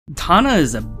Tana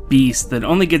is a beast that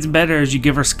only gets better as you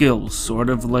give her skills, sort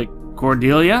of like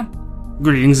Cordelia.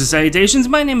 Greetings and salutations,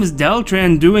 my name is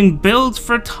Deltran, doing builds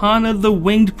for Tana the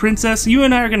Winged Princess. You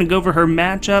and I are going to go over her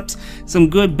matchups, some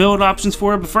good build options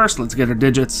for her, but first let's get her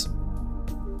digits.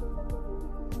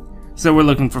 So we're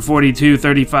looking for 42,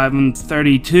 35, and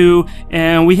 32,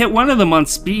 and we hit one of them on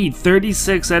speed,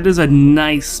 36, that is a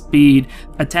nice speed.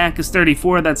 Attack is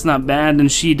 34, that's not bad,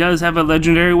 and she does have a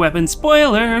legendary weapon,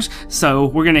 spoilers, so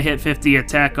we're going to hit 50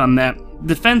 attack on that.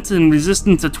 Defense and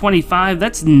resistance of 25,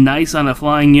 that's nice on a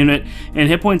flying unit, and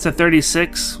hit points of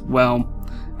 36, well,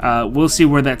 we'll see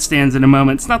where that stands in a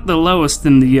moment. It's not the lowest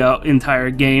in the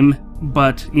entire game,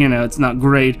 but, you know, it's not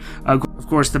great. Of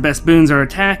course, the best boons are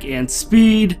attack and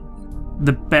speed.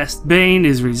 The best bane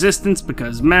is resistance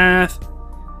because math.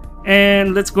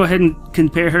 And let's go ahead and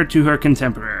compare her to her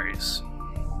contemporaries.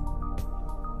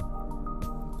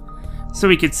 So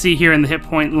we could see here in the hit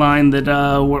point line that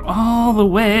we're all the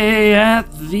way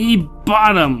at the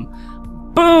bottom.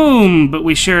 Boom! But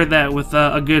we share that with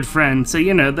a good friend, so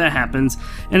you know, that happens.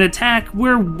 In attack,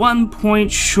 we're 1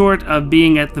 point short of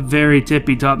being at the very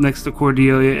tippy top next to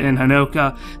Cordelia and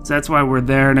Hanoka, so that's why we're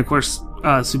there, and of course,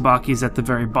 Tsubaki's at the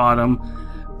very bottom.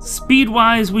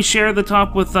 Speed-wise, we share the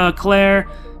top with Claire,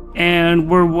 and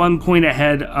we're 1 point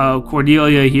ahead of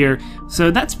Cordelia here, so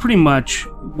that's pretty much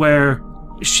where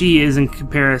she is in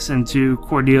comparison to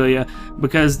Cordelia,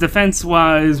 because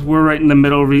defense-wise, we're right in the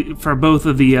middle for both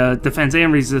of the defense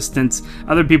and resistance.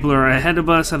 Other people are ahead of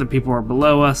us, other people are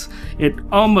below us. It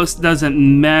almost doesn't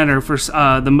matter for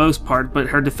the most part, but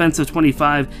her defense of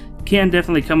 25 can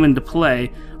definitely come into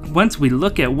play once we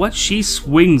look at what she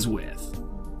swings with.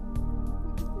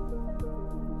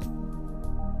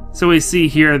 So we see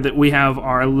here that we have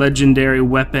our legendary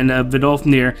weapon of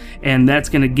Vidolfnir, and that's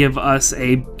going to gives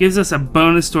us a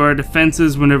bonus to our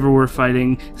defenses whenever we're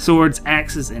fighting swords,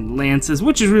 axes, and lances,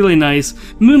 which is really nice.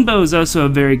 Moonbow is also a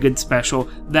very good special.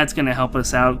 That's going to help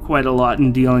us out quite a lot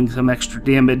in dealing some extra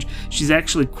damage. She's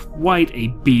actually quite a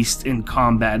beast in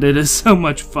combat. It is so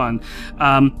much fun.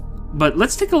 But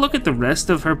let's take a look at the rest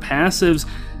of her passives.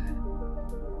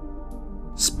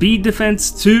 Speed defense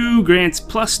 2 grants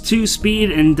 +2 speed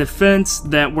and defense.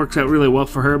 That works out really well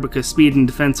for her because speed and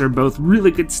defense are both really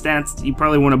good stats that you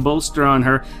probably want to bolster on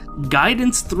her.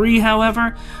 Guidance 3,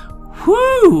 however,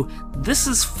 whoo! This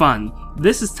is fun.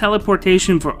 This is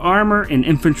teleportation for armor and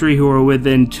infantry who are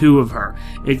within 2 of her.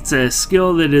 It's a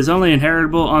skill that is only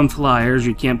inheritable on flyers.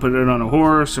 You can't put it on a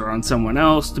horse or on someone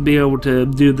else to be able to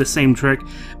do the same trick.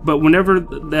 But whenever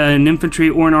an infantry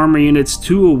or an armor unit's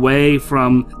 2 away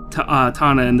from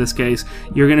Tana in this case,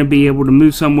 you're going to be able to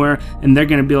move somewhere and they're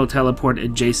going to be able to teleport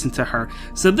adjacent to her.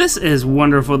 So this is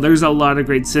wonderful. There's a lot of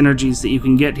great synergies that you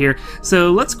can get here.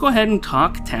 So let's go ahead and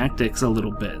talk tactics a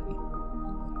little bit.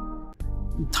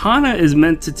 Tana is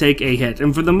meant to take a hit,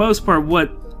 and for the most part what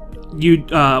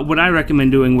I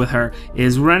recommend doing with her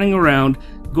is running around,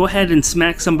 go ahead and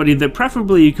smack somebody that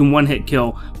preferably you can one-hit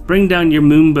kill, bring down your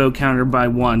moonbow counter by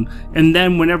 1, and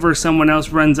then whenever someone else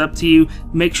runs up to you,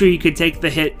 make sure you could take the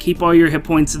hit, keep all your hit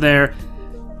points there,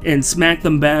 and smack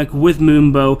them back with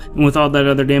moonbow and with all that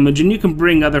other damage, and you can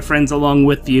bring other friends along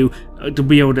with you to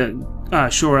be able to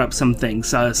shore up some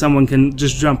things. Someone can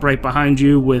just jump right behind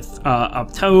you with a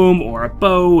tome or a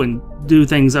bow and do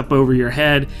things up over your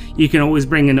head. You can always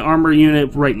bring an armor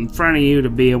unit right in front of you to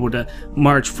be able to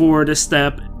march forward a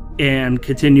step and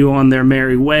continue on their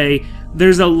merry way.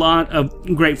 There's a lot of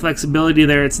great flexibility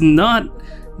there. It's not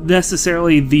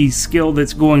necessarily the skill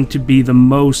that's going to be the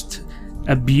most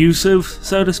abusive,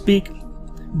 so to speak,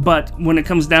 but when it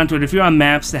comes down to it, if you're on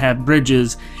maps that have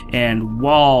bridges and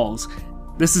walls,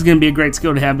 this is going to be a great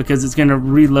skill to have because it's going to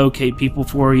relocate people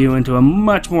for you into a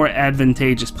much more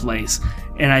advantageous place.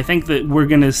 And I think that we're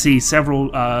going to see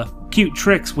several cute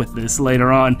tricks with this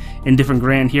later on in different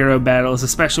grand hero battles,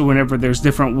 especially whenever there's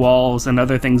different walls and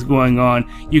other things going on.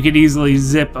 You could easily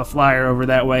zip a flyer over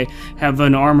that way, have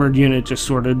an armored unit just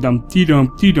sort of dump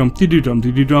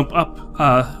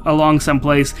up along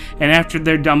someplace, and after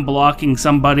they're done blocking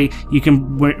somebody, you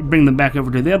can bring them back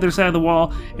over to the other side of the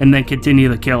wall and then continue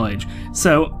the killage.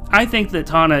 So I think that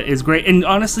Tana is great, and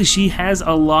honestly she has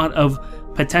a lot of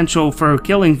potential for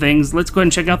killing things. Let's go ahead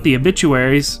and check out the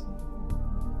obituaries.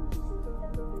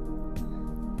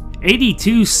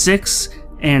 82, 6,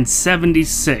 and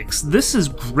 76. This is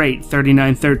great.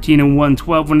 39, 13, and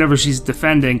 112 whenever she's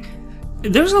defending.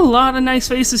 There's a lot of nice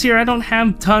faces here. I don't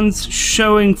have tons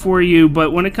showing for you,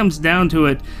 but when it comes down to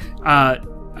it, I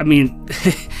mean,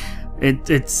 I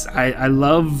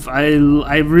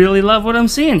really love what I'm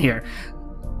seeing here.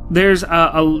 There's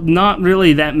not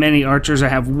really that many archers. I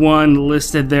have one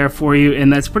listed there for you,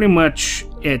 and that's pretty much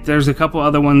it. There's a couple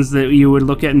other ones that you would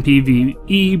look at in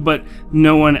PvE, but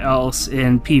no one else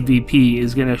in PvP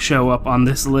is going to show up on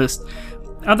this list.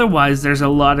 Otherwise, there's a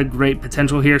lot of great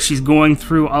potential here. She's going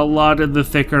through a lot of the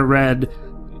thicker red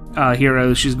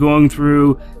heroes. She's going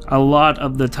through a lot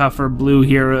of the tougher blue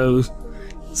heroes.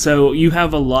 So you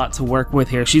have a lot to work with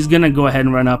here. She's going to go ahead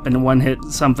and run up and one-hit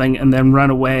something and then run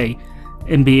away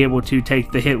and be able to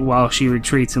take the hit while she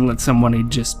retreats and let somebody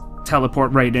just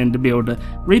teleport right in to be able to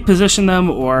reposition them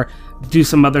or do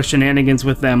some other shenanigans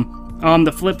with them. On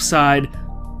the flip side,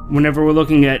 whenever we're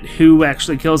looking at who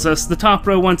actually kills us, the top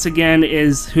row once again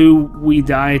is who we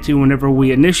die to whenever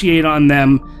we initiate on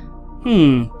them.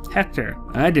 Hector,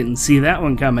 I didn't see that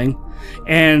one coming.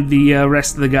 And the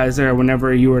rest of the guys there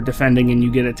whenever you are defending and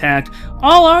you get attacked.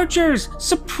 All archers!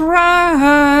 Surprise!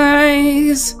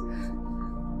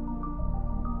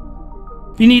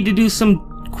 If you need to do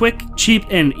some quick, cheap,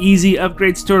 and easy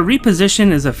upgrades to her,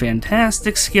 reposition is a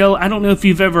fantastic skill. I don't know if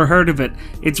you've ever heard of it.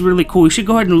 It's really cool. You should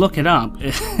go ahead and look it up.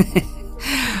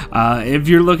 If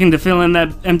you're looking to fill in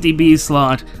that empty B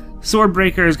slot,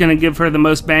 Swordbreaker is going to give her the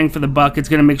most bang for the buck. It's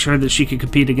going to make sure that she can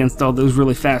compete against all those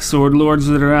really fast sword lords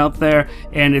that are out there,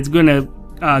 and it's going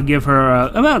to give her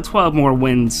about 12 more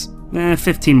wins.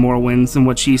 15 more wins than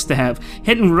what she used to have.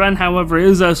 Hit and run, however,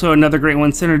 is also another great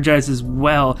one. Synergizes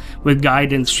well with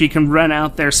guidance. She can run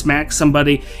out there, smack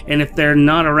somebody, and if they're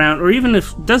not around, or even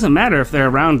if it doesn't matter if they're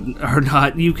around or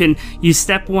not, you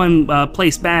step one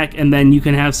place back, and then you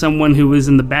can have someone who is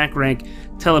in the back rank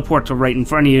teleport to right in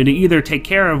front of you to either take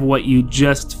care of what you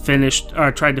just finished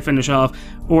or tried to finish off,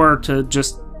 or to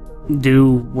just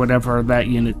do whatever that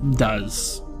unit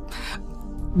does.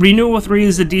 Renewal 3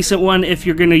 is a decent one if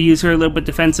you're going to use her a little bit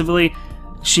defensively.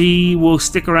 She will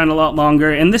stick around a lot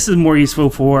longer, and this is more useful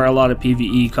for a lot of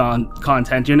PvE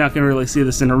content. You're not going to really see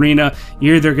this in Arena.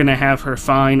 You're either going to have her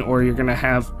fine or you're going to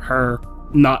have her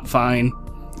not fine.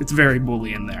 It's very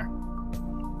Boolean there.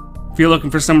 If you're looking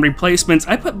for some replacements,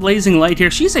 I put Blazing Light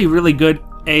here. She's a really good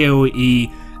AoE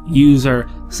user,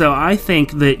 so I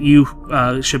think that you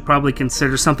should probably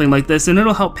consider something like this, and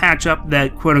it'll help patch up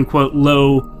that quote-unquote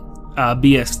low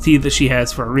BST that she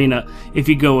has for Arena if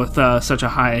you go with such a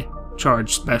high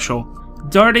charge special.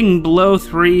 Darting below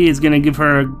 3 is going to give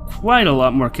her quite a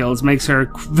lot more kills, makes her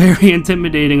very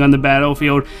intimidating on the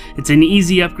battlefield. It's an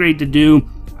easy upgrade to do.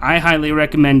 I highly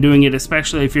recommend doing it,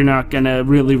 especially if you're not going to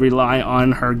really rely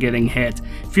on her getting hit.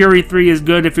 Fury 3 is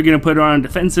good if you're going to put her on a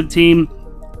defensive team.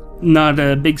 Not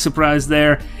a big surprise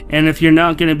there. And if you're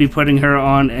not going to be putting her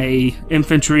on a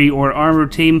infantry or armor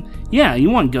team, yeah,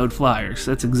 you want goat flyers.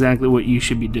 That's exactly what you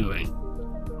should be doing.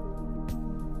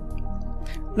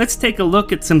 Let's take a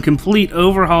look at some complete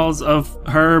overhauls of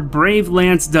her. Brave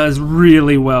Lance does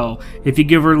really well. If you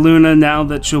give her Luna, now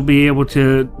that she'll be able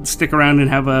to stick around and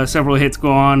have several hits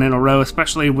go on in a row,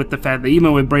 especially with the fact that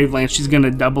even with Brave Lance, she's going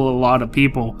to double a lot of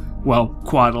people. Well,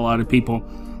 quad a lot of people.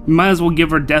 You might as well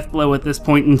give her Death Blow at this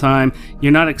point in time.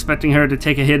 You're not expecting her to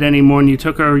take a hit anymore, and you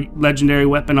took her legendary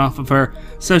weapon off of her,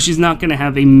 so she's not going to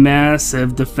have a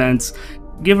massive defense.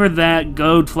 Give her that,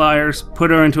 gold flyers,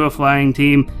 put her into a flying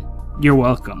team. You're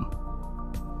welcome.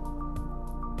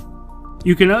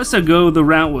 You can also go the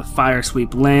route with Fire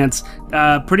Sweep Lance.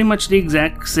 Pretty much the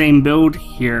exact same build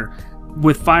here.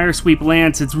 With Fire Sweep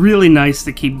Lance, it's really nice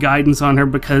to keep guidance on her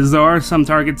because there are some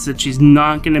targets that she's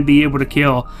not going to be able to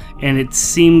kill, and it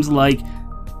seems like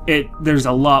there's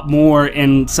a lot more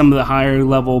in some of the higher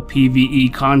level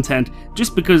PvE content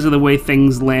just because of the way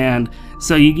things land.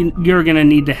 So you're going to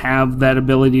need to have that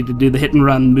ability to do the hit and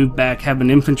run, move back, have an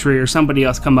infantry or somebody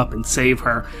else come up and save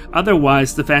her.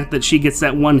 Otherwise, the fact that she gets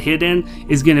that one hit in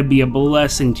is going to be a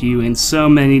blessing to you in so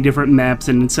many different maps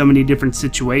and in so many different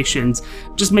situations.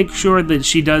 Just make sure that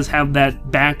she does have that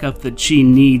backup that she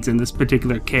needs in this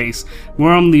particular case.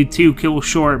 We're only 2 kills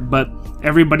short, but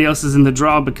everybody else is in the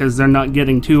draw because they're not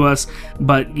getting to us.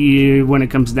 But when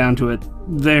it comes down to it,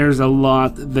 there's a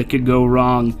lot that could go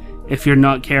wrong if you're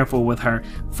not careful with her.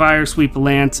 Fire Sweep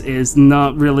Lance is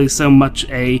not really so much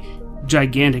a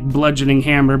gigantic bludgeoning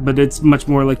hammer, but it's much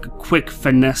more like a quick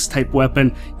finesse type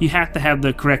weapon. You have to have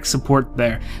the correct support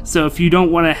there. So if you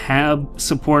don't want to have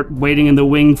support waiting in the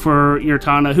wing for your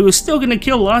Tana, who is still going to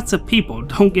kill lots of people,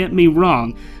 don't get me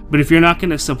wrong, but if you're not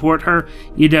going to support her,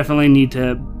 you definitely need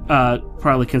to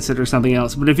probably consider something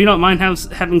else. But if you don't mind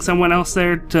having someone else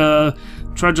there to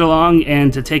trudge along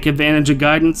and to take advantage of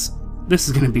guidance, this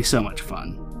is going to be so much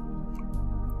fun.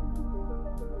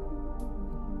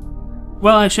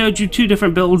 Well, I showed you 2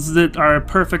 different builds that are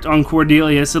perfect on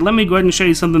Cordelia, so let me go ahead and show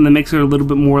you something that makes her a little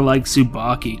bit more like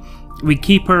Tsubaki. We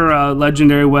keep her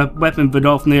legendary weapon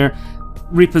Vidolfnir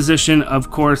reposition, of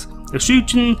course,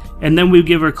 Ashuchin, and then we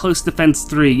give her close defense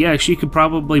 3. Yeah, she could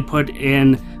probably put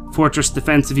in fortress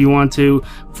defense if you want to.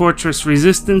 Fortress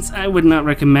resistance, I would not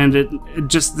recommend it.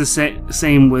 Just the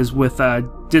same was with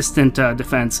distant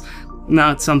defense.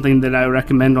 Not something that I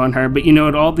recommend on her, but you know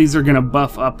what, all these are going to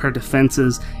buff up her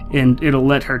defenses, and it'll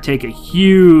let her take a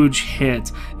huge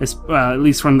hit, at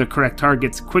least from the correct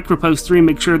targets. Quick Riposte 3,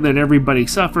 make sure that everybody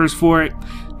suffers for it.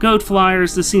 Goat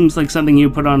Flyers, this seems like something you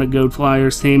put on a Goat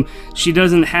Flyers team. She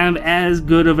doesn't have as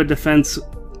good of a defense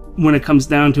when it comes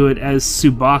down to it as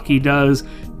Tsubaki does,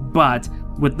 but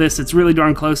with this it's really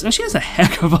darn close, and she has a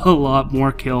heck of a lot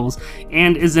more kills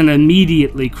and isn't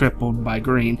immediately crippled by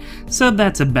green, so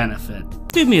that's a benefit.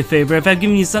 Do me a favor, if I've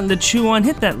given you something to chew on,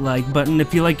 hit that like button.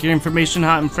 If you like your information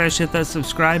hot and fresh, hit that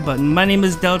subscribe button. My name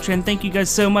is Deltran, thank you guys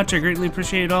so much, I greatly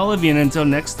appreciate all of you, and until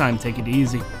next time, take it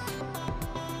easy.